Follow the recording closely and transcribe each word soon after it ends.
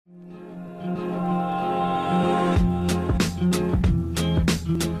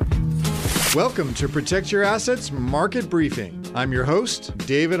Welcome to Protect Your Assets Market Briefing. I'm your host,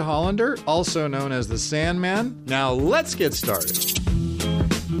 David Hollander, also known as the Sandman. Now let's get started.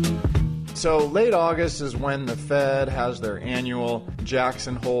 So late August is when the Fed has their annual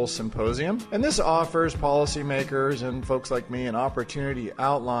Jackson Hole Symposium, and this offers policymakers and folks like me an opportunity to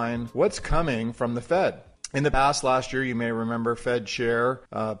outline what's coming from the Fed. In the past, last year, you may remember Fed Chair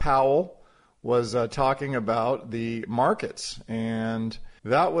Powell was talking about the markets, and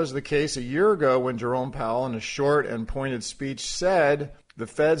that was the case a year ago when Jerome Powell, in a short and pointed speech, said the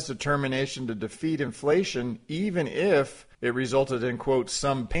Fed's determination to defeat inflation, even if it resulted in, quote,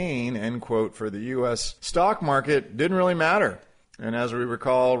 some pain, end quote, for the U.S. stock market, didn't really matter. And as we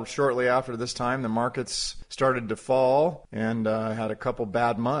recall, shortly after this time, the markets started to fall and had a couple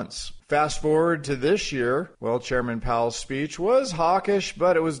bad months. Fast forward to this year, well, Chairman Powell's speech was hawkish,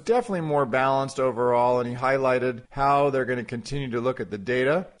 but it was definitely more balanced overall, and he highlighted how they're going to continue to look at the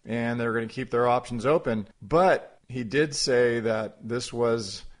data and they're going to keep their options open. But he did say that this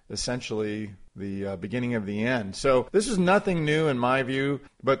was essentially the beginning of the end. So this is nothing new in my view,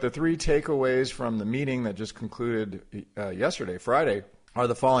 but the three takeaways from the meeting that just concluded yesterday, Friday, are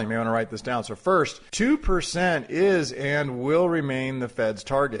the following. You may want to write this down. So first, 2% is and will remain the Fed's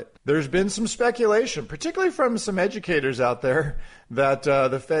target. There's been some speculation, particularly from some educators out there, that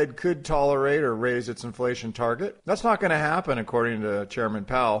the Fed could tolerate or raise its inflation target. That's not going to happen, according to Chairman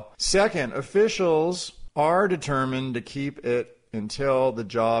Powell. Second, officials are determined to keep it until the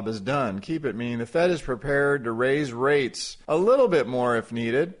job is done. Keep it meaning the Fed is prepared to raise rates a little bit more if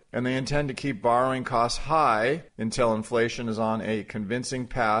needed, and they intend to keep borrowing costs high until inflation is on a convincing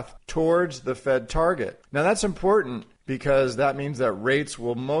path towards the Fed target. Now that's important because that means that rates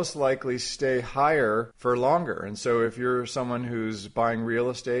will most likely stay higher for longer. And so if you're someone who's buying real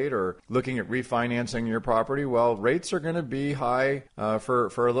estate or looking at refinancing your property, well, rates are going to be high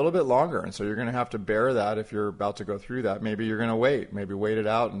for a little bit longer. And so you're going to have to bear that if you're about to go through that. Maybe you're going to wait it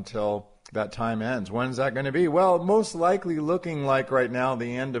out until that time ends. When's that going to be? Well, most likely looking like right now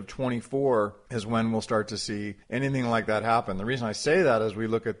the end of 24 is when we'll start to see anything like that happen. The reason I say that is we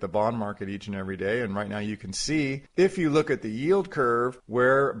look at the bond market each and every day, and right now you can see, if you look at the yield curve,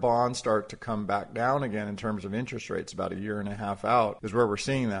 where bonds start to come back down again in terms of interest rates about a year and a half out is where we're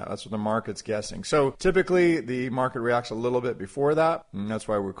seeing that. That's what the market's guessing. So typically the market reacts a little bit before that, and that's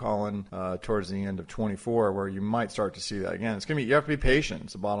why we're calling towards the end of 24 where you might start to see that again. It's going to be, you have to be patient.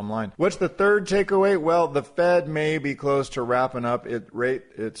 It's the bottom line. What's the third takeaway? Well, the Fed may be close to wrapping up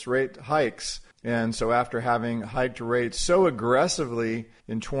its rate hikes. And so after having hiked rates so aggressively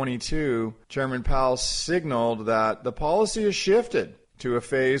in 22, Chairman Powell signaled that the policy has shifted to a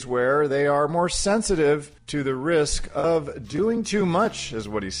phase where they are more sensitive to the risk of doing too much, is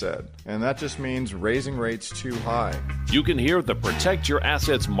what he said. And that just means raising rates too high. You can hear the Protect Your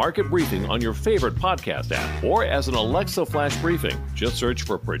Assets Market Briefing on your favorite podcast app or as an Alexa flash briefing. Just search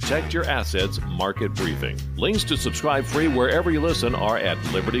for Protect Your Assets Market Briefing. Links to subscribe free wherever you listen are at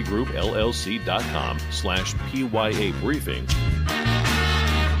libertygroupllc.com/PYA briefing.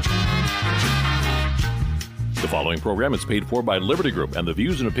 The following program is paid for by Liberty Group, and the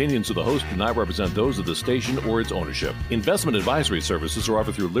views and opinions of the host do not represent those of the station or its ownership. Investment advisory services are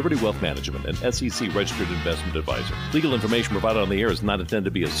offered through Liberty Wealth Management, an SEC-registered investment advisor. Legal information provided on the air is not intended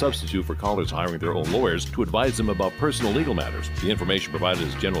to be a substitute for callers hiring their own lawyers to advise them about personal legal matters. The information provided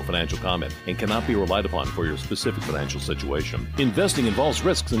is general financial comment and cannot be relied upon for your specific financial situation. Investing involves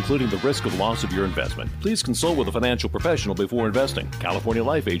risks, including the risk of loss of your investment. Please consult with a financial professional before investing. California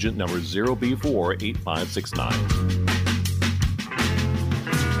Life Agent number 0B48569.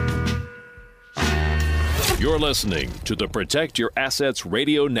 You're listening to the Protect Your Assets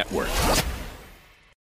Radio Network.